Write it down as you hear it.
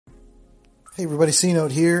Hey everybody,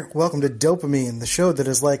 C-Note here. Welcome to Dopamine, the show that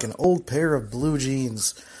is like an old pair of blue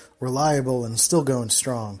jeans, reliable and still going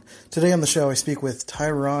strong. Today on the show I speak with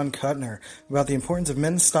Tyron Cutner about the importance of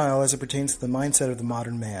men's style as it pertains to the mindset of the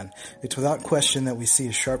modern man. It's without question that we see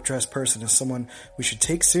a sharp-dressed person as someone we should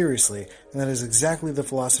take seriously, and that is exactly the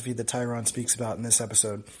philosophy that Tyron speaks about in this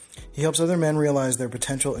episode. He helps other men realize their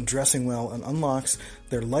potential in dressing well and unlocks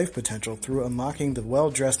their life potential through unlocking the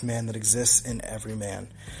well-dressed man that exists in every man.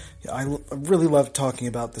 I really love talking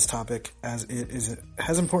about this topic as it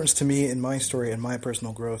has importance to me in my story and my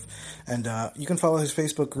personal growth. And you can follow his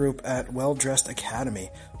Facebook group at Well Dressed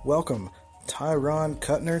Academy. Welcome, Tyron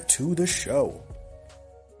Cutner, to the show.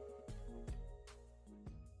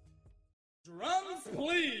 Drums,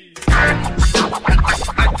 please.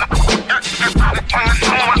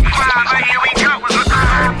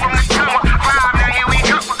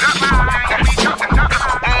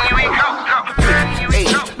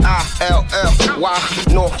 L-L-Y,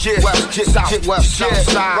 North, J, West, J, South, West, Side,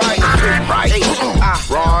 right, Y,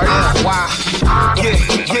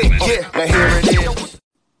 yeah, now here it is.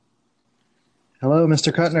 Hello,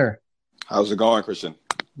 Mr. Cutner. How's it going, Christian?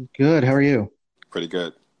 Good, how are you? Pretty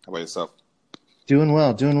good. How about yourself? Doing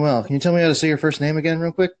well. Can you tell me how to say your first name again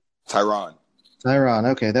real quick? Tyron. Tyron,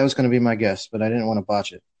 okay, that was going to be my guess, but I didn't want to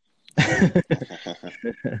botch it.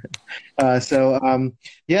 So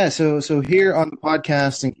here on the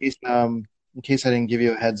podcast, in case I didn't give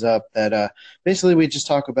you a heads up, that basically we just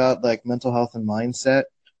talk about like mental health and mindset,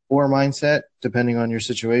 or mindset, depending on your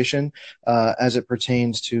situation, as it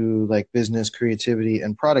pertains to like business, creativity,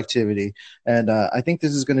 and productivity. And I think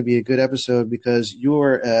this is going to be a good episode because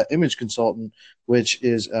you're an image consultant, which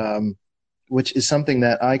is something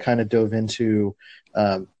that I kind of dove into.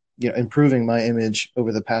 Improving my image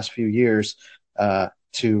over the past few years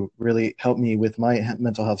to really help me with my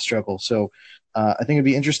mental health struggle. So I think it'd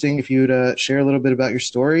be interesting if you'd share a little bit about your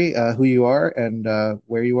story, who you are, and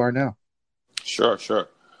where you are now. Sure. So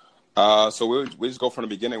we just go from the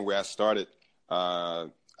beginning where I started. I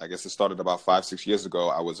guess it started about 5-6 years ago.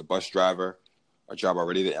 I was a bus driver, a job I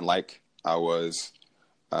really didn't like. I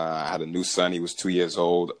had a new son. He was 2 years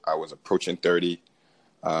old. I was approaching 30.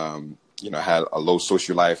 I had a low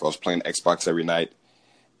social life. I was playing Xbox every night.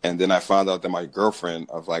 And then I found out that my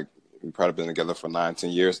girlfriend of we'd probably been together for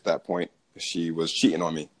 9-10 years at that point, she was cheating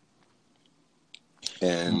on me.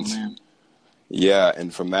 And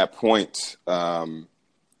and from that point, it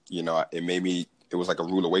was like a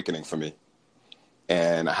rude awakening for me.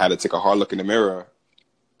 And I had to take a hard look in the mirror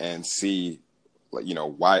and see,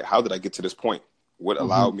 how did I get to this point? What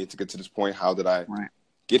allowed me to get to this point? How did I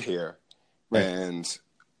get here? Right. And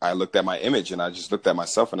I looked at my image and I just looked at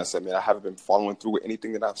myself and I said, man, I haven't been following through with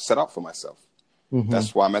anything that I've set out for myself. Mm-hmm.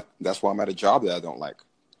 That's why I'm at a job that I don't like.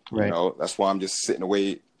 Right. That's why I'm just sitting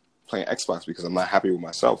away playing Xbox, because I'm not happy with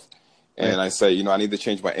myself. And I say, I need to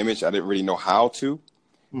change my image. I didn't really know how to.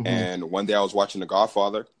 Mm-hmm. And one day I was watching The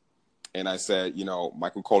Godfather and I said,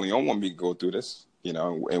 Michael Corleone wanted me to go through this,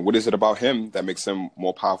 and what is it about him that makes him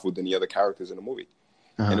more powerful than the other characters in the movie?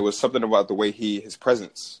 Uh-huh. And it was something about the way his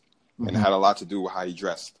presence, and it had a lot to do with how he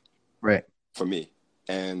dressed, right, for me.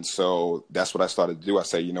 And so that's what I started to do. I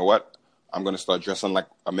said, you know what? I'm going to start dressing like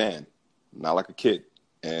a man, not like a kid.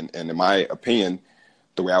 And in my opinion,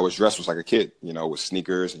 the way I was dressed was like a kid, with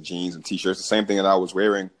sneakers and jeans and T-shirts, the same thing that I was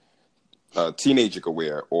wearing a teenager could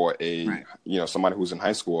wear, or somebody who's in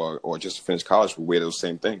high school or just finished college would wear those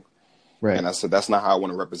same thing. Right. And I said, that's not how I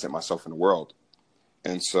want to represent myself in the world.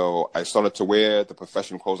 And so I started to wear the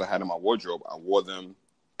professional clothes I had in my wardrobe. I wore them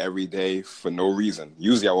every day for no reason.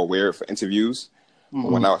 Usually I would wear it for interviews. Mm-hmm.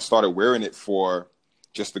 But when I started wearing it for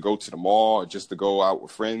just to go to the mall or just to go out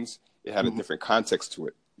with friends, it had a different context to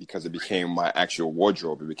it, because it became my actual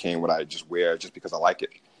wardrobe. It became what I just wear just because I like it.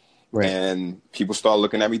 Right. And people started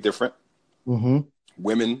looking at me different. Mm-hmm.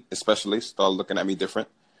 Women especially started looking at me different.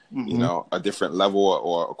 Mm-hmm. A different level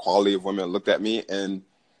or a quality of women looked at me. And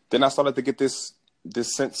then I started to get this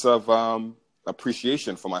sense of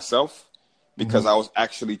appreciation for myself, because I was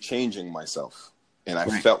actually changing myself, and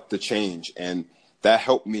I felt the change, and that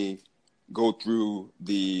helped me go through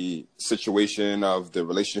the situation of the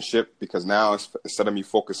relationship, because now instead of me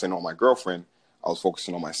focusing on my girlfriend, I was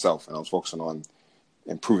focusing on myself, and I was focusing on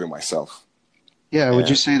improving myself. Yeah. Would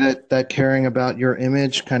you say that caring about your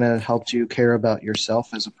image kind of helped you care about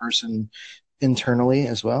yourself as a person internally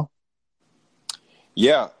as well?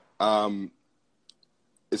 Yeah.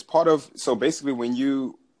 It's part of, so basically when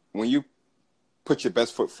you put your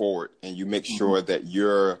best foot forward and you make sure that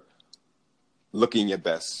you're looking your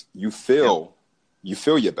best, you feel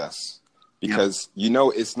your best, because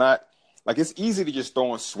it's not like, it's easy to just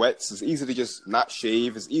throw on sweats. It's easy to just not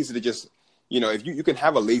shave. It's easy to just if you can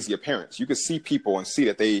have a lazy appearance, you can see people and see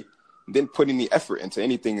that they didn't put any effort into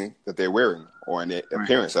anything that they're wearing or in their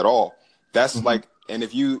appearance at all. That's like, and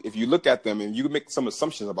if you look at them and you make some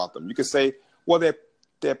assumptions about them, you could say, well,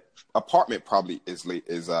 their apartment probably is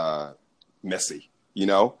messy.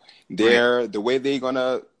 The way they're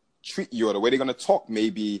gonna treat you or the way they're gonna talk may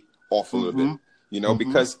be off a little bit.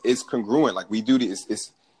 Because it's congruent. Like we do this,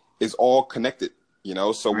 it's all connected.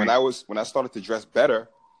 So when I started to dress better,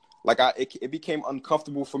 like it became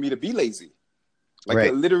uncomfortable for me to be lazy.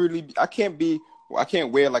 Like literally, I can't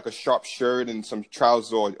wear like a sharp shirt and some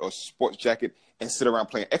trousers or sports jacket and sit around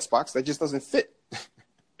playing Xbox. That just doesn't fit.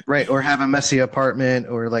 Right. Or have a messy apartment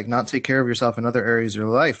or like not take care of yourself in other areas of your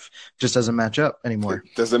life. Just doesn't match up anymore.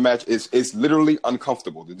 It doesn't match. It's literally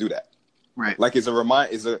uncomfortable to do that. Right. Like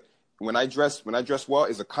when I dress well,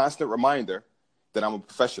 it's a constant reminder that I'm a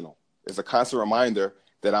professional. It's a constant reminder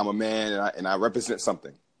that I'm a man and I represent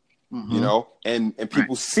something. And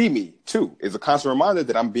people see me too. It's a constant reminder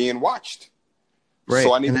that I'm being watched. Right.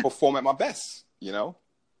 So I need to perform at my best,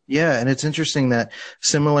 Yeah, and it's interesting that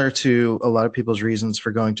similar to a lot of people's reasons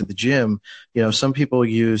for going to the gym, some people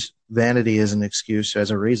use vanity as an excuse, as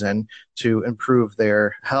a reason to improve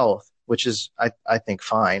their health, which is, I think,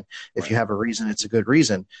 fine. If you have a reason, it's a good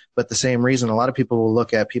reason. But the same reason, a lot of people will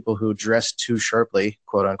look at people who dress too sharply,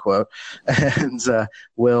 quote unquote, and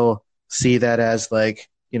will see that as like,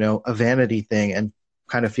 a vanity thing and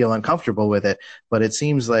kind of feel uncomfortable with it. But it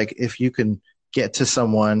seems like if you can get to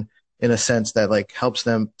someone in a sense that like helps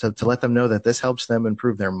them to let them know that this helps them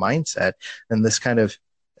improve their mindset, and this kind of,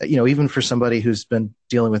 even for somebody who's been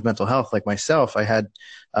dealing with mental health like myself, I had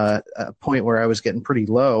a point where I was getting pretty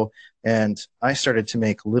low and I started to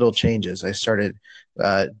make little changes. I started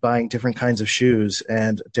buying different kinds of shoes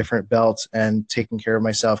and different belts and taking care of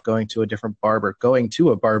myself, going to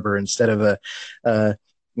a barber instead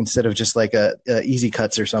of just like a Easy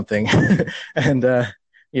Cuts or something. And,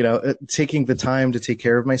 taking the time to take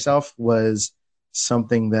care of myself was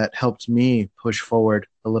something that helped me push forward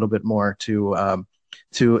a little bit more to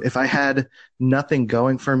if I had nothing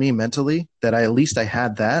going for me mentally, that at least I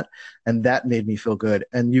had that, and that made me feel good.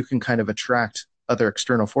 And you can kind of attract other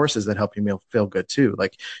external forces that help you feel good too.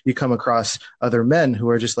 Like you come across other men who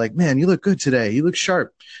are just like, man, you look good today. You look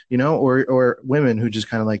sharp, or women who just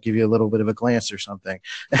kind of like give you a little bit of a glance or something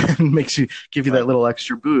and give you that little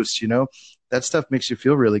extra boost, that stuff makes you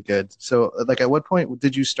feel really good. So like at what point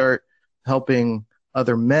did you start helping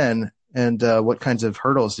other men, and what kinds of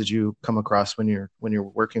hurdles did you come across when you're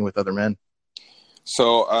working with other men?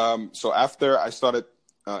 So after I started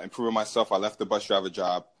improving myself, I left the bus driver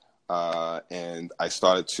job. And I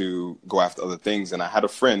started to go after other things. And I had a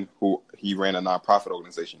friend who he ran a nonprofit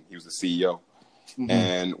organization. He was the CEO.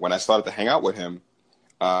 And when I started to hang out with him,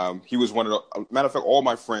 he was one of the, matter of fact, all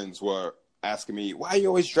my friends were asking me, why are you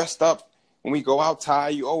always dressed up? When we go out, Ty,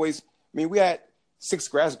 you always, we had Six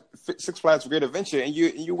Flags Great Adventure and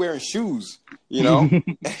you wearing shoes,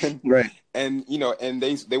 and, right. And, and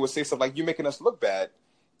they would say stuff like, you're making us look bad.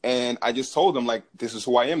 And I just told them like, this is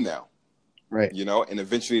who I am now. Right. And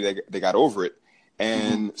eventually they got over it.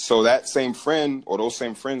 And so that same friend or those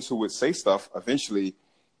same friends who would say stuff eventually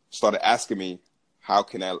started asking me, how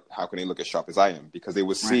can they look as sharp as I am? Because they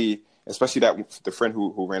would see, especially the friend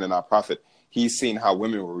who ran a nonprofit, he's seen how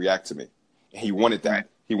women will react to me. And he wanted that. Right.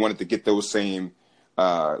 He wanted to get those same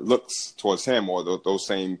looks towards him or those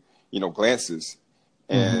same, glances.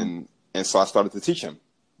 And so I started to teach him.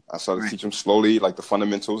 I started to teach him slowly, like the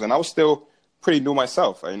fundamentals. And I was still pretty new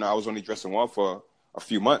myself. I was only dressing one for a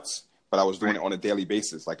few months, but I was doing it on a daily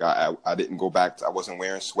basis. Like I didn't go back. I wasn't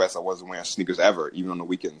wearing sweats. I wasn't wearing sneakers ever, even on the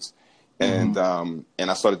weekends. And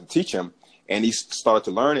I started to teach him, and he started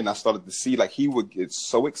to learn. And I started to see like he would get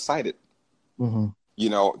so excited,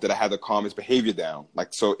 that I had to calm his behavior down. Like,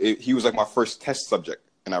 so he was like my first test subject.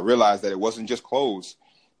 And I realized that it wasn't just clothes,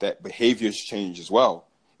 that behaviors change as well.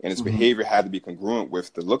 And his behavior had to be congruent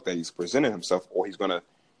with the look that he's presenting himself, or he's going to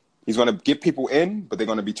get people in, but they're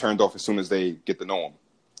going to be turned off as soon as they get to know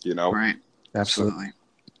him, Right. Absolutely.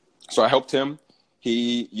 So I helped him.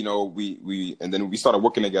 He, and then we started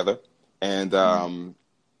working together, and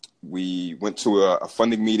we went to a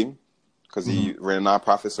funding meeting because he ran a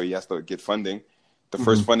nonprofit. So he has to get funding. The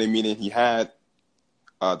first funding meeting he had,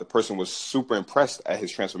 the person was super impressed at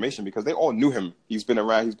his transformation because they all knew him. He's been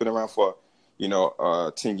around for,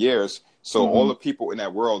 10 years. So all the people in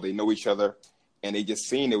that world, they know each other. And they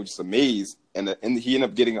were just amazed. And he ended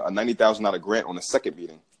up getting a $90,000 grant on the second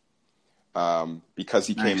meeting because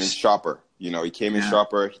he came in sharper. He came in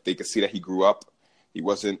sharper. They could see that he grew up. He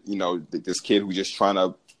wasn't, this kid who just trying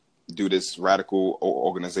to do this radical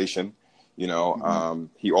organization.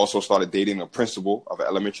 He also started dating a principal of an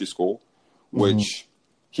elementary school, which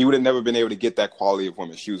he would have never been able to get that quality of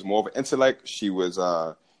woman. She was more of an intellect. She was,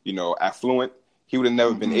 affluent. He would have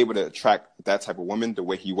never been able to attract that type of woman the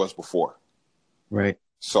way he was before. Right.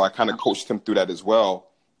 So I kind of coached him through that as well.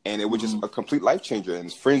 And it was just a complete life changer. And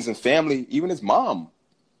his friends and family, even his mom,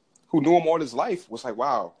 who knew him all his life, was like,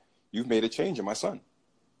 wow, you've made a change in my son.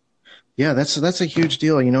 Yeah, that's a huge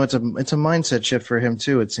deal. It's a mindset shift for him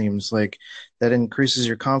too. It seems like that increases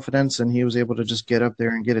your confidence, and he was able to just get up there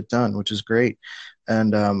and get it done, which is great.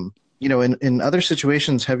 And in other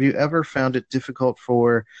situations, have you ever found it difficult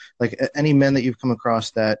for like any men that you've come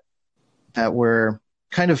across that were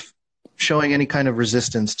kind of showing any kind of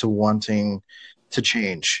resistance to wanting to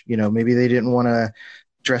change? Maybe they didn't want to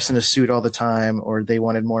dress in a suit all the time, or they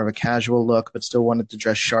wanted more of a casual look but still wanted to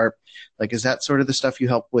dress sharp. Like, is that sort of the stuff you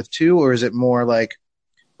help with too, or is it more like,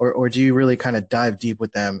 or do you really kind of dive deep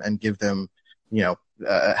with them and give them,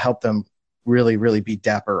 help them really, really be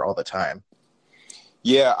dapper all the time?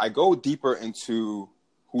 Yeah, I go deeper into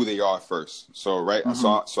who they are first. So, right.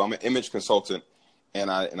 So I'm an image consultant,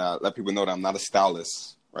 and I let people know that I'm not a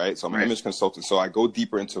stylist, right? So I'm an image consultant. So I go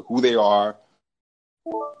deeper into who they are.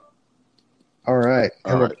 All right.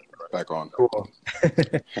 Back on. Cool.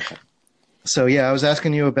 So yeah, I was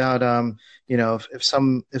asking you about if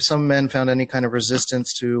some men found any kind of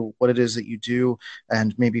resistance to what it is that you do,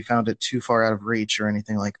 and maybe found it too far out of reach or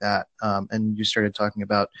anything like that. And you started talking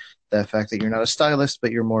about the fact that you're not a stylist,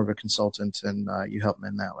 but you're more of a consultant, and you help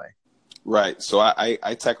men that way. Right. So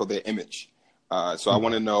I tackle their image. So I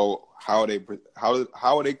want to know how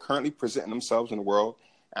are they currently presenting themselves in the world,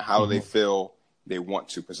 and how do they feel they want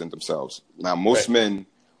to present themselves. Now, most men,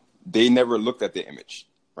 they never looked at their image,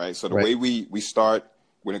 right? So the way we start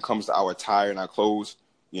when it comes to our attire and our clothes,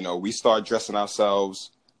 we start dressing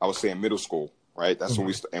ourselves, I would say in middle school, right? That's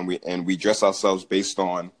when we dress ourselves based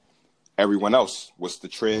on everyone else. What's the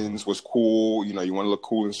trends? What's cool? You want to look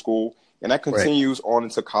cool in school. And that continues on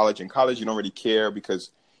into college. In college, you don't really care because,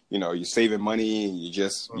 you're saving money and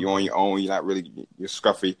you're on your own. You're not really, you're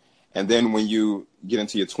scruffy. And then when you get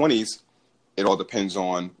into your 20s, it all depends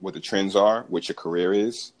on what the trends are, what your career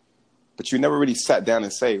is. But you never really sat down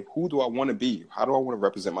and say, who do I want to be? How do I want to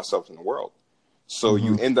represent myself in the world? So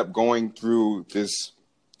you end up going through this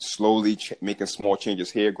slowly making small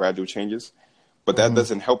changes here, gradual changes. But that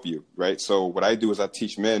doesn't help you, right? So what I do is I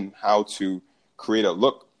teach men how to create a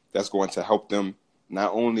look that's going to help them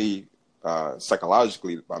not only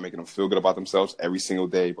psychologically by making them feel good about themselves every single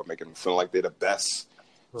day, but making them feel like they're the best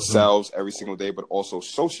selves every single day, but also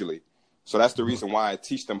socially. So that's the reason why I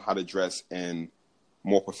teach them how to dress in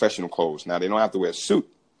more professional clothes. Now, they don't have to wear a suit,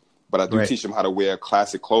 but I do teach them how to wear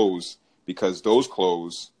classic clothes, because those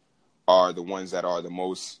clothes are the ones that are the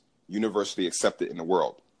most universally accepted in the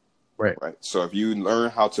world. Right. So if you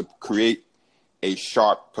learn how to create a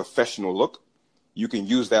sharp professional look, you can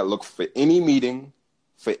use that look for any meeting,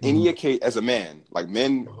 for any occasion. As a man, like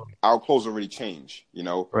men, our clothes already change,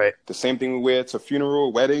 The same thing we wear to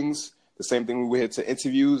funeral, weddings, the same thing we wear to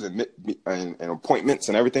interviews and appointments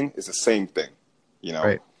and everything is the same thing,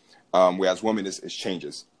 whereas women is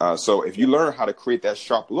changes. So if you learn how to create that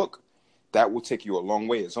sharp look, that will take you a long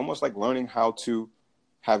way. It's almost like learning how to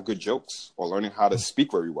have good jokes or learning how to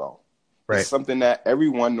speak very well. It's something that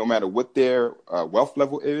everyone, no matter what their wealth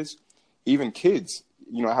level is, even kids,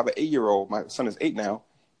 I have an 8-year-old, my son is 8 now.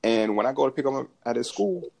 And when I go to pick him up at his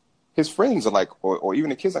school, his friends are like, or even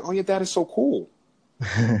the kids like, oh, your dad is so cool.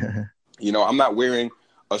 I'm not wearing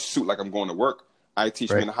a suit like I'm going to work. I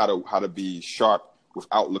teach men how to be sharp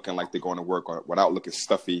without looking like they're going to work, or without looking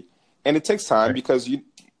stuffy. And it takes time because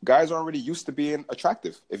guys are already used to being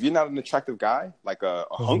attractive. If you're not an attractive guy, like a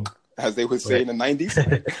hunk, as they would say in the 90s.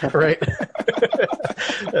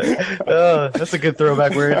 Oh, that's a good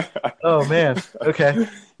throwback word. Oh, man. Okay.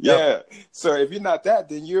 Yeah. Yep. So if you're not that,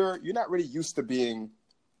 then you're not really used to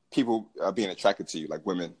people being attracted to you, like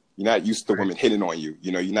women. You're not used to women hitting on you.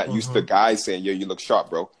 You're not used to guys saying, yo, you look sharp,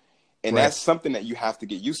 bro. And that's something that you have to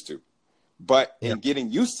get used to. But in getting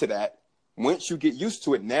used to that, once you get used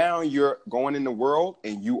to it, now you're going in the world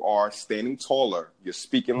and you are standing taller. You're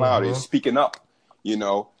speaking louder. You're speaking up.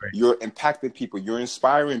 You're impacting people. You're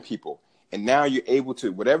inspiring people. And now you're able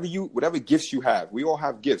to, whatever gifts you have, we all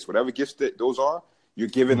have gifts, whatever gifts that those are, you're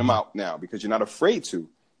giving them out now because you're not afraid to,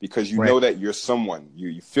 because you know that you're someone.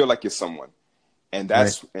 You feel like you're someone. And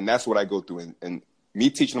that's what I go through. And me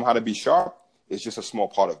teaching them how to be sharp is just a small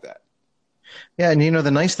part of that. Yeah. And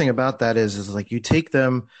the nice thing about that is like you take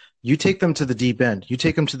them to the deep end. You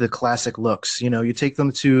take them to the classic looks, you take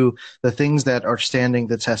them to the things that are standing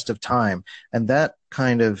the test of time. And that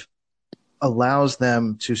kind of allows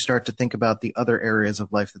them to start to think about the other areas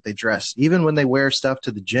of life that they dress. Even when they wear stuff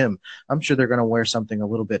to the gym, I'm sure they're going to wear something a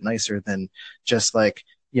little bit nicer than just like,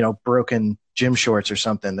 broken gym shorts or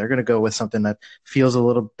something. They're going to go with something that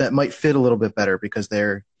that might fit a little bit better because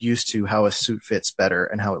they're used to how a suit fits better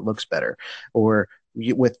and how it looks better. Or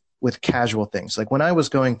with casual things. Like when I was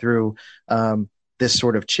going through this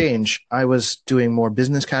sort of change, I was doing more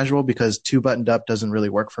business casual because too buttoned up doesn't really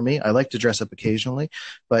work for me. I like to dress up occasionally,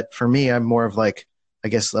 but for me, I'm more of like, I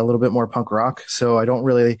guess a little bit more punk rock. So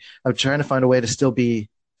I'm trying to find a way to still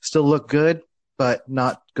look good, but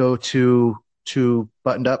not go too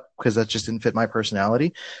buttoned up because that just didn't fit my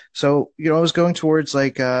personality. So, I was going towards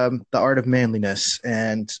like The Art of Manliness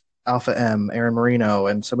and Alpha M, Aaron Marino,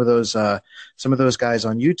 and some of those guys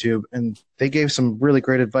on YouTube, and they gave some really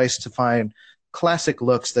great advice to find classic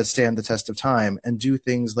looks that stand the test of time and do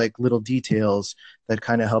things like little details that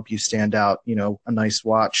kind of help you stand out. A nice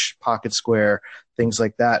watch, pocket square, things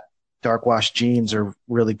like that. Dark wash jeans are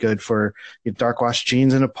really good for dark wash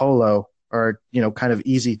jeans and a polo are kind of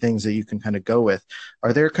easy things that you can kind of go with.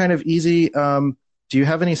 Are there kind of easy? Do you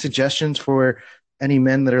have any suggestions for any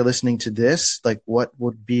men that are listening to this? Like what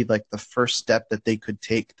would be like the first step that they could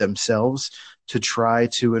take themselves to try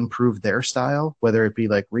to improve their style, whether it be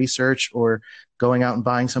like research or going out and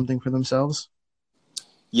buying something for themselves?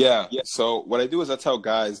 Yeah. So what I do is I tell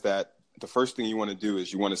guys that the first thing you want to do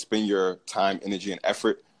is you want to spend your time, energy, and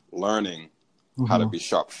effort learning how to be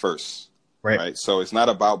sharp first. Right. So it's not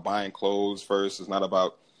about buying clothes first. It's not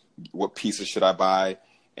about what pieces should I buy.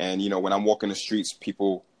 And, when I'm walking the streets,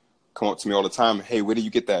 people come up to me all the time. Hey, where do you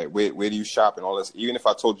get that? Where do you shop and all this? Even if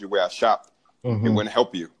I told you where I shop, it wouldn't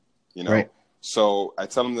help you, Right. So I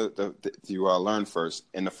tell them to learn first.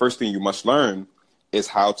 And the first thing you must learn is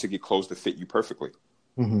how to get clothes to fit you perfectly.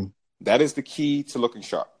 That is the key to looking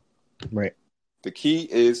sharp. Right. The key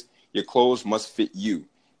is your clothes must fit you.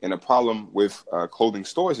 And the problem with clothing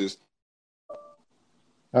stores is.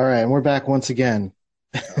 All right. And we're back once again.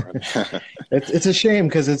 It's a shame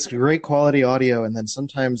because it's great quality audio, and then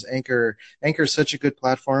sometimes Anchor is such a good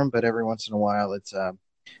platform, but every once in a while it's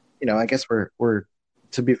I guess we're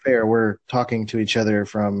to be fair, we're talking to each other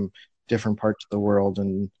from different parts of the world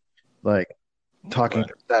and like talking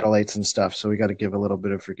through satellites and stuff, so we got to give a little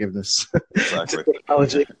bit of forgiveness. Exactly.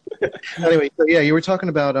 Technology. Anyway, so yeah, you were talking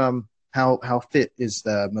about how fit is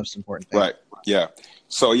the most important thing. Right. Yeah.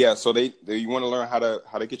 So you want to learn how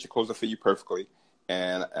to get your clothes to fit you perfectly.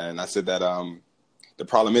 And I said that the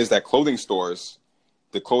problem is that clothing stores,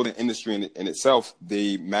 the clothing industry in itself,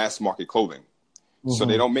 they mass market clothing. So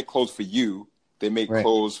they don't make clothes for you. They make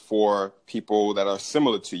clothes for people that are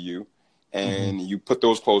similar to you. And you put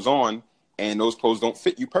those clothes on, and those clothes don't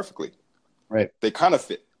fit you perfectly. Right. They kind of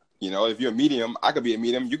fit. If you're a medium, I could be a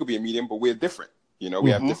medium, you could be a medium, but we're different.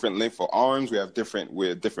 We have different length for arms. We have different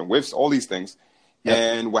widths, all these things. Yep.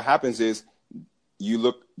 And what happens is you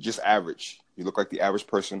look just average. You look like the average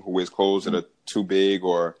person who wears clothes that are too big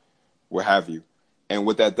or what have you. And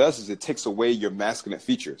what that does is it takes away your masculine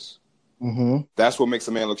features. That's what makes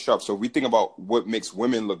a man look sharp. So if we think about what makes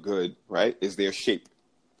women look good, right, is their shape,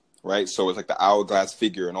 right? So it's like the hourglass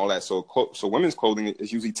figure and all that. So women's clothing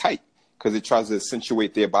is usually tight because it tries to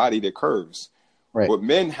accentuate their body, their curves. Right. What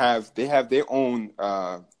men have, they have their own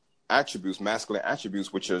attributes, masculine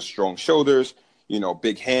attributes, which are strong shoulders,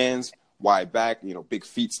 big hands, wide back, big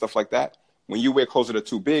feet, stuff like that. When you wear clothes that are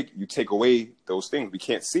too big, you take away those things. We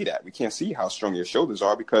can't see that. We can't see how strong your shoulders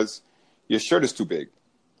are because your shirt is too big.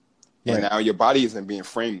 Right. And now your body isn't being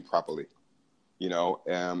framed properly.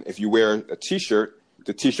 If you wear a T-shirt,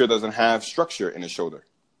 the T-shirt doesn't have structure in the shoulder.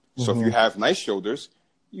 So if you have nice shoulders,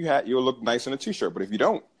 you'll look nice in a T-shirt. But if you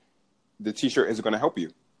don't, the T-shirt isn't going to help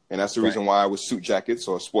you. And that's the reason why with suit jackets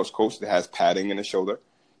or sports coats that has padding in the shoulder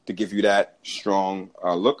to give you that strong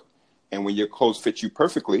look. And when your clothes fit you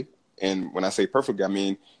perfectly, and when I say perfectly, I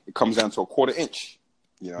mean it comes down to a quarter inch.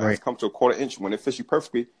 It comes to a quarter inch. When it fits you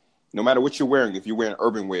perfectly, no matter what you're wearing, if you're wearing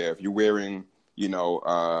urban wear, if you're wearing,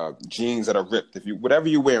 jeans that are ripped, whatever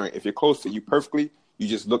you're wearing, if your clothes fit you perfectly, you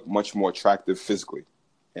just look much more attractive physically.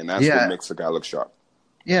 And that's what makes a guy look sharp.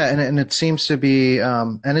 Yeah, and it seems to be,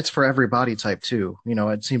 and it's for every body type too.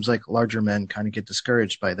 It seems like larger men kind of get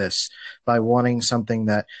discouraged by this, by wanting something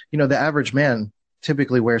that, the average man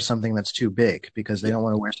typically wears something that's too big because they don't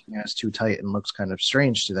want to wear something that's too tight and looks kind of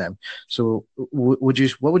strange to them. So what would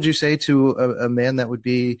you say to a man that would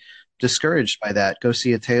be discouraged by that? Go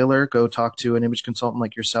see a tailor, go talk to an image consultant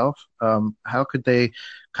like yourself. How could they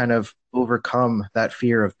kind of overcome that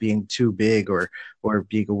fear of being too big or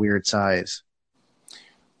being a weird size?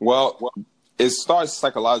 Well, It starts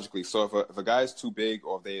psychologically. So if a guy is too big,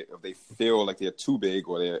 or if they feel like they're too big,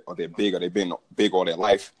 or they're big, or they've been big all their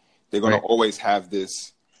life, they're going to always have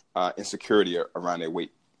this insecurity around their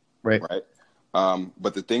weight. Right.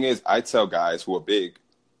 But the thing is, I tell guys who are big,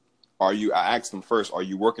 I ask them first, are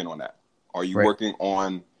you working on that? Are you working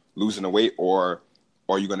on losing the weight, or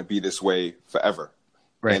are you going to be this way forever?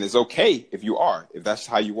 Right. And it's okay if you are. If that's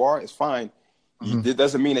how you are, it's fine. It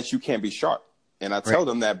doesn't mean that you can't be sharp. And I tell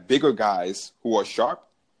them that bigger guys who are sharp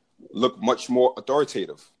look much more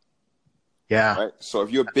authoritative. Yeah. Right. So if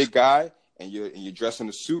you're a big guy and you're dressed in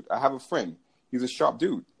a suit, I have a friend. He's a sharp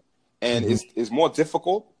dude, and it's more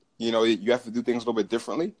difficult. You know, you have to do things a little bit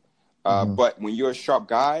differently. But when you're a sharp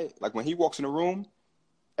guy, like when he walks in a room,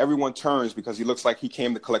 everyone turns because he looks like he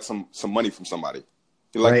came to collect some money from somebody.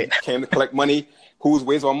 He came to collect money.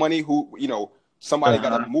 Where's my money? Somebody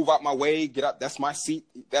got to move out my way, get up. That's my seat.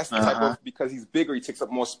 That's the type of, because he's bigger, he takes up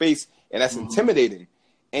more space, and that's intimidating.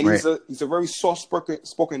 And he's a very soft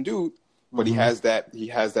spoken dude, but he has that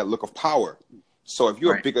look of power. So if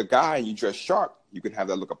you're a bigger guy and you dress sharp, you can have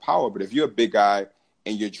that look of power. But if you're a big guy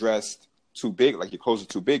and you're dressed too big, like your clothes are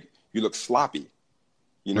too big, you look sloppy.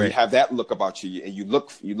 You know, you have that look about you, and you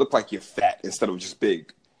look like you're fat instead of just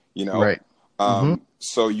big. You know,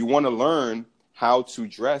 so you want to learn how to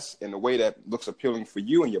dress in a way that looks appealing for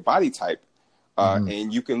you and your body type,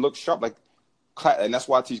 and you can look sharp. And that's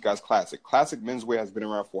why I teach guys classic. Classic menswear has been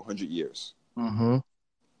around for 100 years.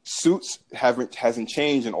 Suits hasn't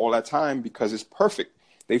changed in all that time because it's perfect.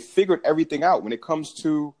 They figured everything out. When it comes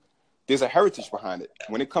to, there's a heritage behind it.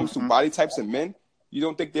 When it comes to body types and men, you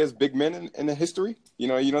don't think there's big men in the history. You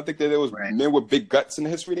know, you don't think that there was men with big guts in the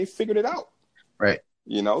history. They figured it out. Right.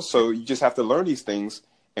 You know, so you just have to learn these things,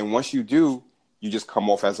 and once you do, you just come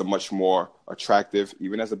off as a much more attractive,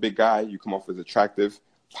 even as a big guy, you come off as attractive,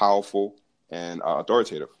 powerful, and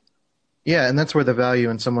authoritative. Yeah, and that's where the value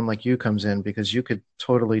in someone like you comes in, because you could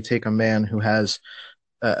totally take a man who has,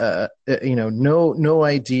 no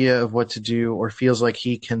idea of what to do, or feels like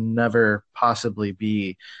he can never possibly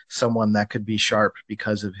be someone that could be sharp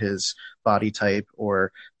because of his body type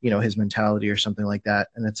or, his mentality or something like that.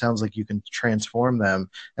 And it sounds like you can transform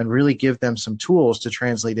them and really give them some tools to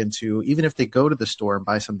translate into, even if they go to the store and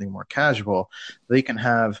buy something more casual, they can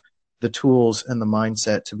have the tools and the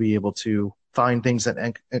mindset to be able to find things that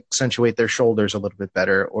accentuate their shoulders a little bit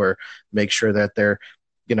better, or make sure that they're,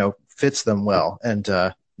 fits them well and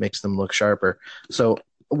makes them look sharper. So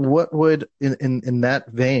what would, in that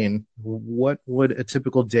vein, what would a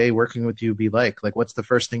typical day working with you be like? Like, what's the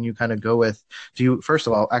first thing you kind of go with? Do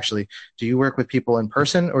you work with people in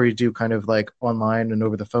person, or you do kind of like online and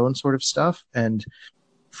over the phone sort of stuff? And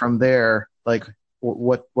from there, like,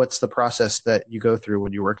 what's the process that you go through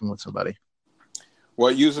when you're working with somebody?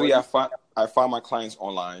 Well, usually I find my clients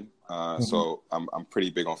online. So I'm pretty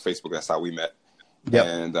big on Facebook. That's how we met. Yep.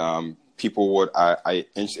 And people would,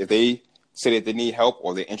 if they say that they need help,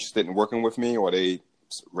 or they're interested in working with me, or they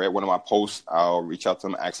read one of my posts, I'll reach out to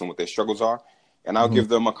them, ask them what their struggles are, and I'll give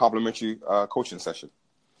them a complimentary coaching session.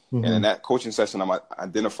 And in that coaching session, I'm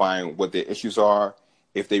identifying what their issues are,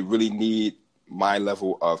 if they really need my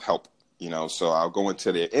level of help. So I'll go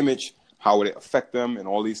into their image, how would it affect them, and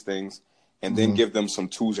all these things, and then give them some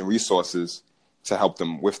tools and resources to help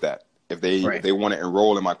them with that. If they want to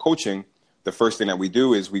enroll in my coaching, the first thing that we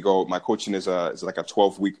do is my coaching is like a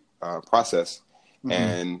 12-week process.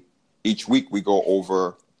 And each week we go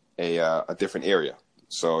over a different area.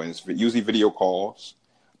 So it's usually video calls.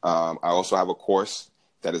 I also have a course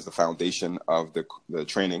that is the foundation of the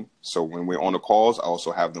training. So when we're on the calls, I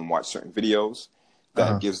also have them watch certain videos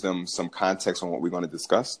that gives them some context on what we're going to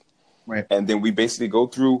discuss. Right. And then we basically go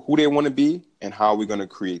through who they want to be and how we're going to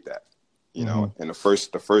create that. And the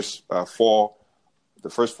first four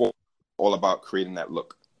all about creating that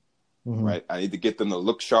look. Right. I need to get them to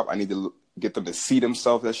look sharp. I need to get them to see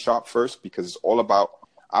themselves as sharp first, because it's all about,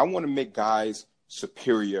 I want to make guys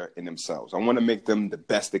superior in themselves. I want to make them the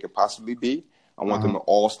best they could possibly be. I want them to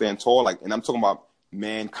all stand tall. And I'm talking about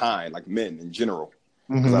mankind, like men in general,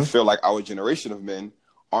 because I feel like our generation of men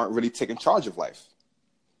aren't really taking charge of life.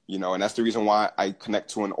 And that's the reason why I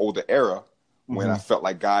connect to an older era when I felt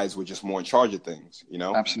like guys were just more in charge of things,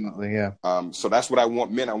 Absolutely, yeah. So that's what I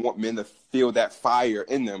want men. I want men to feel that fire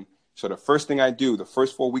in them. So the first thing I do, the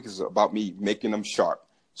first 4 weeks, is about me making them sharp.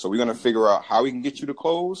 So we're going to figure out how we can get you to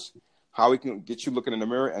close, how we can get you looking in the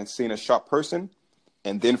mirror and seeing a sharp person.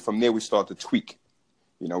 And then from there, we start to tweak.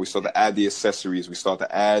 We start to add the accessories. We start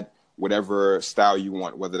to add whatever style you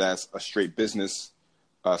want, whether that's a straight business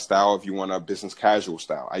style, if you want a business casual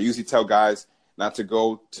style. I usually tell guys not to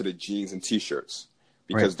go to the jeans and T-shirts,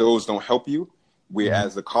 because those don't help you.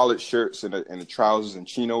 Whereas the collared shirts and the trousers and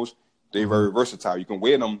chinos, they're very versatile. You can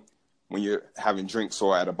wear them when you're having drinks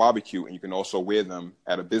or at a barbecue, and you can also wear them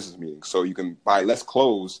at a business meeting. So you can buy less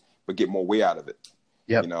clothes but get more wear out of it.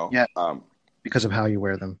 Yep. You know, because of how you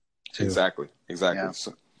wear them too. Exactly. Yeah.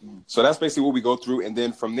 So that's basically what we go through, and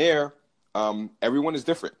then from there, everyone is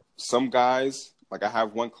different. Some guys, like I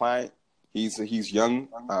have one client, he's young,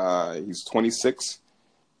 he's 26,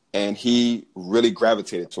 and he really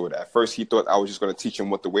gravitated toward it. At first, he thought I was just going to teach him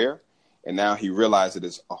what to wear, and now he realized that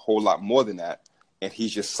it's a whole lot more than that, and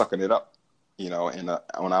he's just sucking it up, you know. And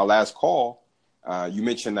on our last call, you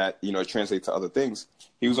mentioned that, you know, it translates to other things.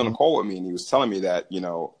 He was on a call with me, and he was telling me that, you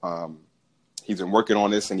know, he's been working on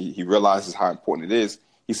this, and he realizes how important it is.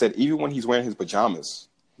 He said even when he's wearing his pajamas,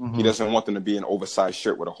 he doesn't want them to be an oversized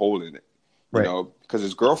shirt with a hole in it, you know, because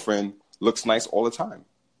his girlfriend looks nice all the time.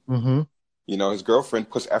 You know, his girlfriend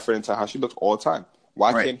puts effort into how she looks all the time.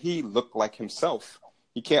 Why can't he look like himself?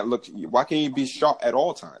 He can't look. Why can't he be sharp at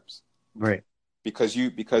all times? Right. Because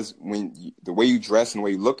the way you dress and the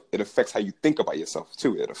way you look, it affects how you think about yourself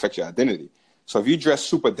too. It affects your identity. So if you dress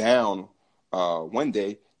super down one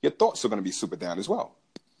day, your thoughts are going to be super down as well.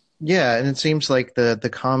 Yeah, and it seems like the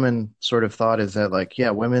common sort of thought is that, like,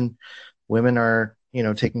 yeah, women are, you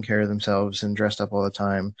know, taking care of themselves and dressed up all the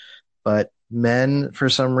time, but men, for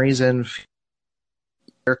some reason,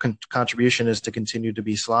 their contribution is to continue to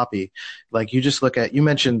be sloppy. Like, you just you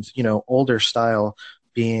mentioned, you know, older style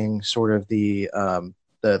being sort of the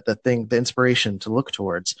thing, the inspiration to look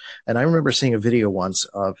towards. And I remember seeing a video once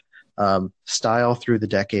of style through the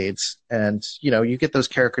decades, and, you know, you get those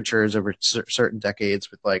caricatures over certain decades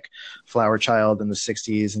with, like, Flower Child in the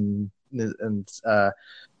 60s and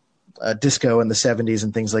disco in the 70s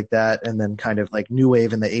and things like that, and then kind of like new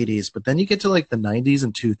wave in the 80s. But then you get to like the 90s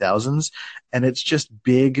and 2000s, and it's just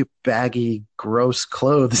big, baggy, gross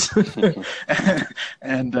clothes.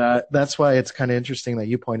 And that's why it's kind of interesting that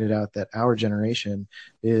you pointed out that our generation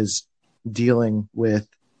is dealing with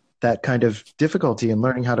that kind of difficulty in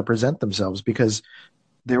learning how to present themselves, because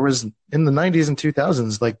there was, in the 90s and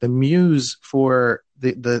 2000s, like, the muse for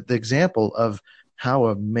the example of how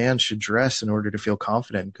a man should dress in order to feel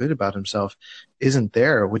confident and good about himself isn't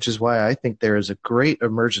there, which is why I think there is a great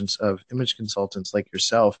emergence of image consultants like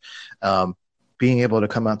yourself, being able to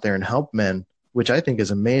come out there and help men, which I think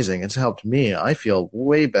is amazing. It's helped me. I feel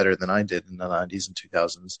way better than I did in the 90s and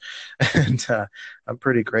 2000s. And I'm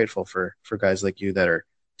pretty grateful for guys like you that are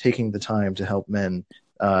taking the time to help men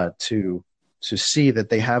to see that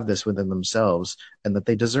they have this within themselves and that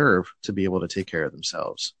they deserve to be able to take care of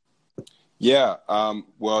themselves. Yeah.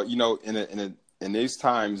 Well, you know, in these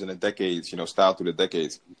times, in the decades, you know, style through the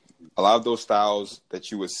decades, a lot of those styles that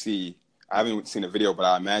you would see, I haven't seen a video, but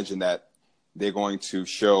I imagine that they're going to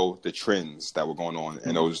show the trends that were going on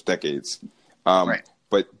in those decades.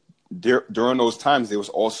 But during those times, there was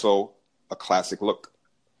also a classic look.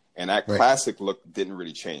 And that classic look didn't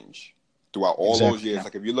really change throughout all those years.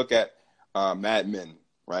 Like, if you look at Mad Men,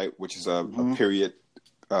 right, which is a period,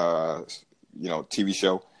 you know, TV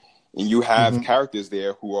show, and you have characters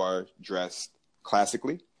there who are dressed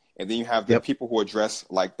classically, and then you have the people who are dressed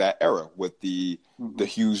like that era with the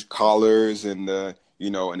huge collars and the, you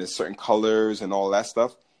know, and the certain colors and all that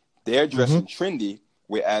stuff. They're dressing trendy,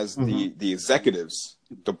 whereas the executives,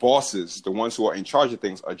 the bosses, the ones who are in charge of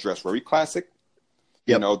things, are dressed very classic.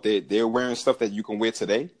 You know, they're wearing stuff that you can wear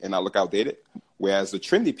today and not look outdated, whereas the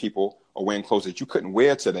trendy people are wearing clothes that you couldn't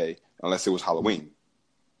wear today unless it was Halloween.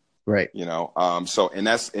 Right. You know, so and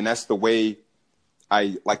that's the way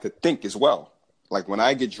I like to think as well. Like, when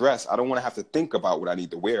I get dressed, I don't want to have to think about what I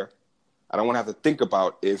need to wear. I don't want to have to think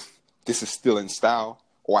about if this is still in style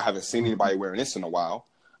or I haven't seen anybody wearing this in a while.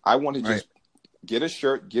 I want to just get a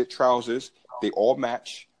shirt, get trousers. They all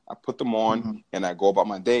match. I put them on and I go about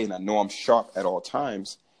my day, and I know I'm sharp at all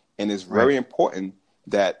times. And it's very important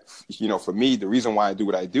that, you know, for me, the reason why I do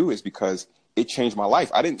what I do is because it changed my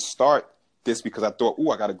life. I didn't start this because I thought,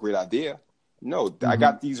 I got a great idea. No, I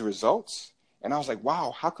got these results, and I was like,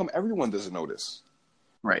 wow, how come everyone doesn't know this?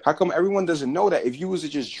 Right. How come everyone doesn't know that if you was to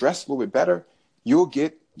just dress a little bit better, you'll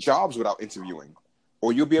get jobs without interviewing,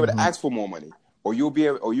 or you'll be able to ask for more money, or you'll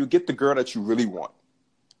get the girl that you really want,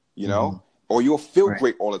 you know, or you'll feel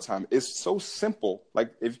great all the time. It's so simple.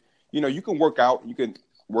 Like, if, you know, you can work out, you can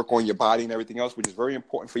work on your body and everything else, which is very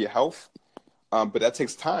important for your health. But that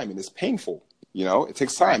takes time, and it's painful. You know, it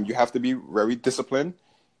takes time. You have to be very disciplined,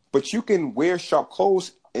 but you can wear sharp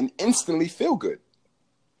clothes and instantly feel good.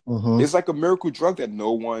 It's like a miracle drug that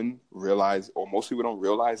no one realized, or most people don't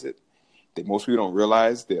realize it. Most people don't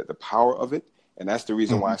realize the power of it. And that's the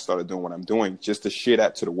reason why I started doing what I'm doing, just to share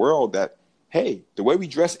that to the world, that hey, the way we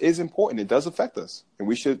dress is important. It does affect us, and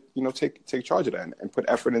we should, take charge of that and put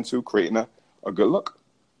effort into creating a good look.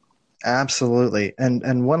 Absolutely.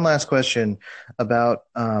 And one last question about,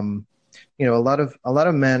 a lot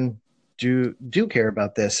of men do care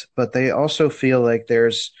about this, but they also feel like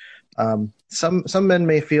there's some men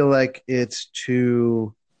may feel like it's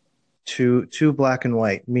too black and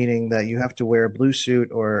white, meaning that you have to wear a blue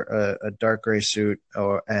suit or a dark gray suit,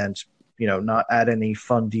 and not add any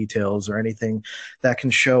fun details or anything that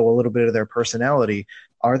can show a little bit of their personality.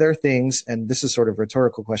 Are there things, and this is sort of a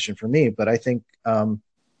rhetorical question for me, but I think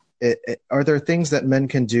are there things that men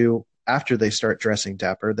can do after they start dressing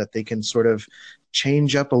dapper that they can sort of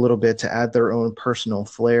change up a little bit to add their own personal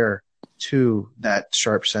flair to that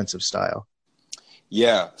sharp sense of style?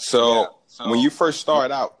 Yeah. So when you first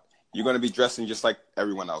start out, you're going to be dressing just like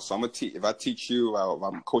everyone else. So if I teach you, if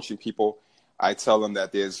I'm coaching people, I tell them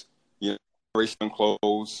that there's, generation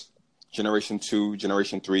clothes, generation 2,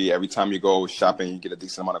 generation 3. Every time you go shopping, you get a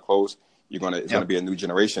decent amount of clothes. It's going to be a new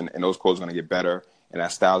generation, and those clothes are going to get better, and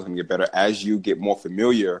that style is going to get better as you get more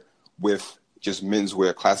familiar with just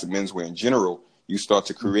menswear, classic menswear in general. You start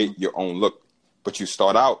to create your own look, but you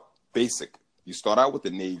start out basic. You start out with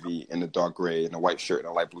the navy and the dark gray and the white shirt and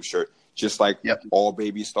a light blue shirt, just like all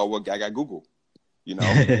babies start with Gaga Google.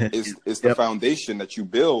 It's the foundation that you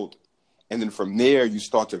build. And then from there, you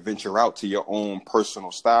start to venture out to your own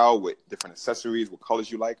personal style with different accessories, what colors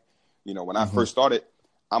you like. When I first started,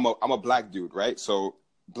 I'm a black dude, right? So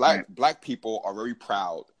black people are very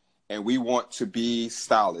proud, and we want to be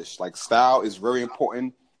stylish. Like, style is very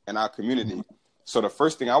important in our community. So the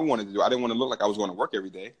first thing I wanted to do, I didn't want to look like I was going to work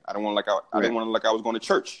every day. I didn't want to look like I was going to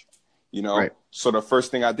church. So the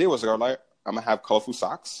first thing I did was I'm gonna have colorful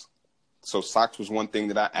socks. So socks was one thing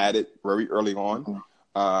that I added very early on.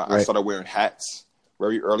 I started wearing hats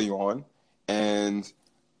very early on, and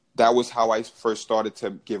that was how I first started to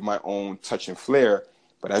give my own touch and flair.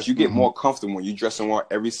 But as you get more comfortable, when you dress and wear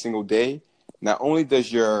every single day, not only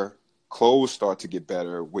does your clothes start to get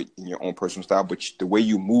better in your own personal style, but the way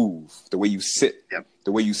you move, the way you sit,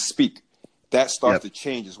 the way you speak, that starts to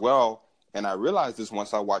change as well. And I realized this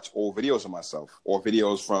once I watched old videos of myself or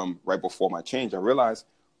videos from right before my change. I realized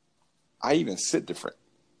I even sit different.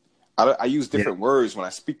 I use different words when I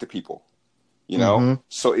speak to people,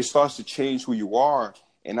 so it starts to change who you are.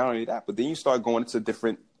 And not only that, but then you start going into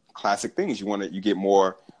different classic things. You get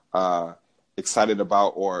more excited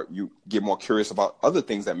about, or you get more curious about other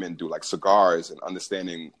things that men do, like cigars and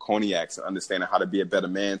understanding cognacs and understanding how to be a better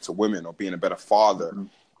man to women or being a better father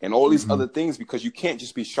and all these other things, because you can't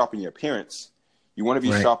just be sharp in your appearance. You want to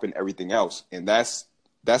be sharp in everything else. And that's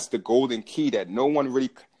the golden key that no one really,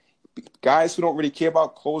 guys who don't really care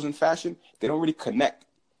about clothes and fashion, they don't really connect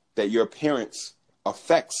that your appearance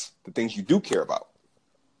affects the things you do care about,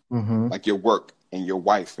 like your work and your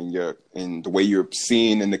wife and the way you're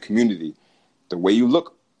seen in the community. The way you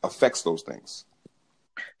look affects those things.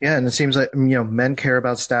 Yeah, and it seems like men care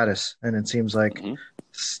about status, and it seems like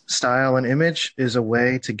style and image is a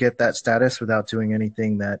way to get that status without doing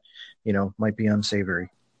anything that might be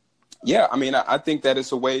unsavory. Yeah, I mean, I think that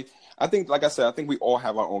it's a way. I think, like I said, I think we all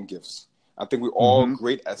have our own gifts. I think we're all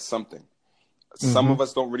great at something. Some of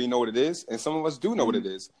us don't really know what it is, and some of us do know what it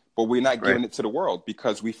is, but we're not giving it to the world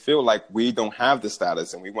because we feel like we don't have the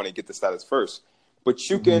status and we want to get the status first. But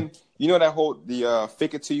you can, that whole,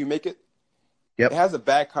 fake it till you make it? It has a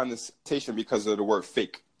bad connotation because of the word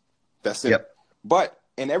fake. That's it. But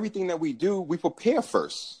in everything that we do, we prepare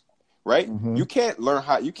first, right? You can't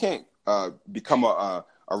become a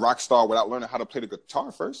rock star without learning how to play the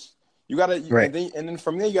guitar first. You gotta, and then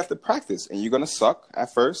from there you have to practice, and you're gonna suck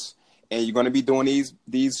at first, and you're gonna be doing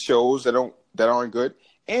these shows that aren't good,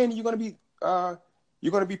 and you're gonna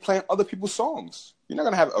be playing other people's songs. You're not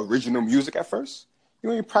gonna have original music at first.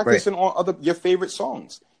 You're gonna be practicing on your favorite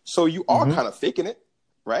songs. So you are kind of faking it,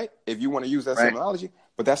 right? If you want to use that terminology,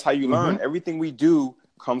 but that's how you learn. Everything we do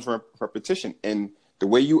comes from repetition, and the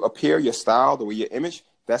way you appear, your style, the way your image,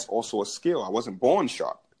 that's also a skill. I wasn't born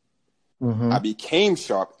sharp. I became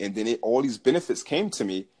sharp, and then all these benefits came to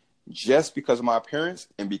me just because of my appearance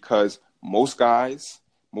and because most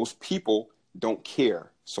people don't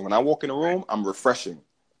care. So when I walk in a room, I'm refreshing.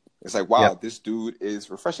 It's like, wow, this dude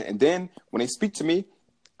is refreshing. And then when they speak to me,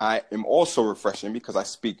 I am also refreshing because I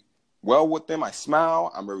speak well with them. I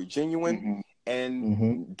smile. I'm very genuine.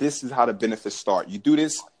 And this is how the benefits start. You do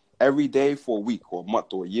this every day for a week or a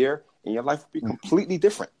month or a year, and your life will be completely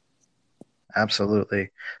different. Absolutely.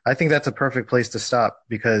 I think that's a perfect place to stop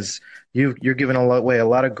because you're giving away a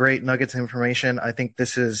lot of great nuggets of information. I think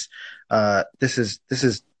this is This is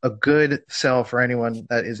a good sell for anyone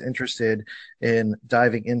that is interested in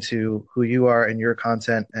diving into who you are and your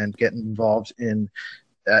content and getting involved in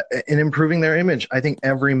improving their image.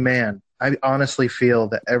 I honestly feel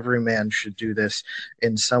that every man should do this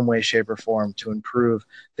in some way, shape, or form to improve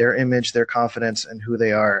their image, their confidence, and who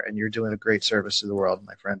they are. And you're doing a great service to the world,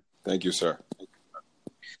 my friend. Thank you, sir.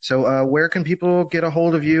 So where can people get a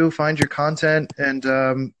hold of you, find your content, and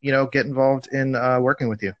get involved in working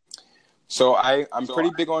with you? So I'm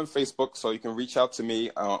pretty big on Facebook, so you can reach out to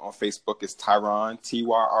me on Facebook. It's Tyron,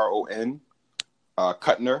 Tyron, Cutner,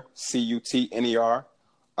 Cutner.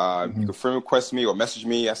 You can friend request me or message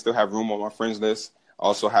me. I still have room on my friends list. I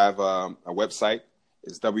also have a website.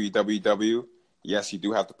 It's www. Yes, you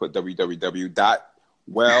do have to put www.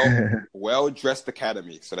 Welldressed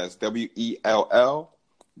Academy. So that's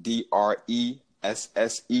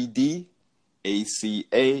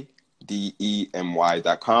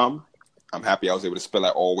WELLDRESSEDACADEMY.com. I'm happy I was able to spell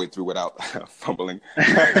that all the way through without fumbling.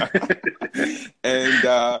 And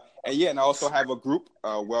I also have a group,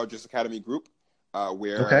 Welldressed Academy group,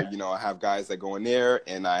 where I have guys that go in there,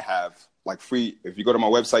 and I have like free. If you go to my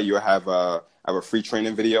website, I have a free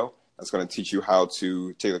training video that's going to teach you how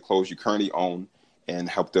to take the clothes you currently own and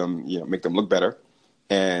help them, make them look better,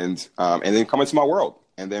 and then come into my world,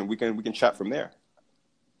 and then we can chat from there.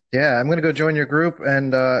 Yeah, I'm going to go join your group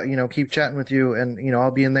and, keep chatting with you, and,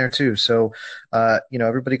 I'll be in there too. So,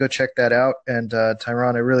 everybody go check that out. And,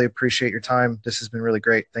 Tyron, I really appreciate your time. This has been really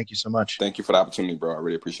great. Thank you so much. Thank you for the opportunity, bro. I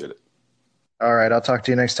really appreciate it. All right. I'll talk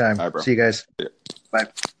to you next time. All right, bro. See you guys. Yeah. Bye.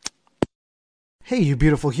 Hey, you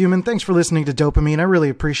beautiful human. Thanks for listening to Dopamine. I really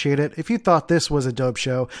appreciate it. If you thought this was a dope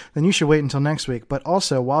show, then you should wait until next week. But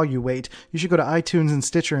also, while you wait, you should go to iTunes and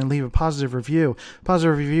Stitcher and leave a positive review.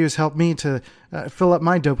 Positive reviews help me to fill up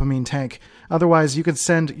my dopamine tank. Otherwise, you can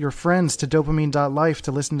send your friends to dopamine.life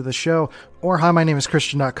to listen to the show, or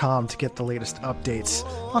HiMyNameIsChristian.com to get the latest updates.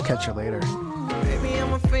 I'll catch you later. Baby,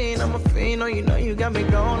 I'm a fiend. Oh, you got me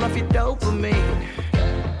going off your dopamine.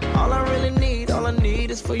 All I need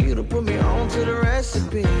is for you to put me on to the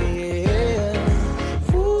recipe,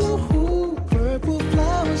 yeah. Ooh, purple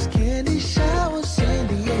flowers, candy showers in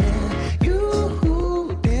the air.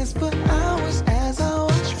 You dance for hours as I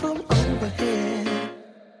watch from overhead.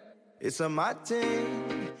 It's a my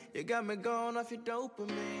thing, you got me going off your dopamine,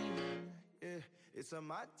 yeah. It's a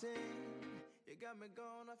my thing, you got me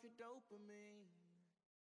going off your dopamine.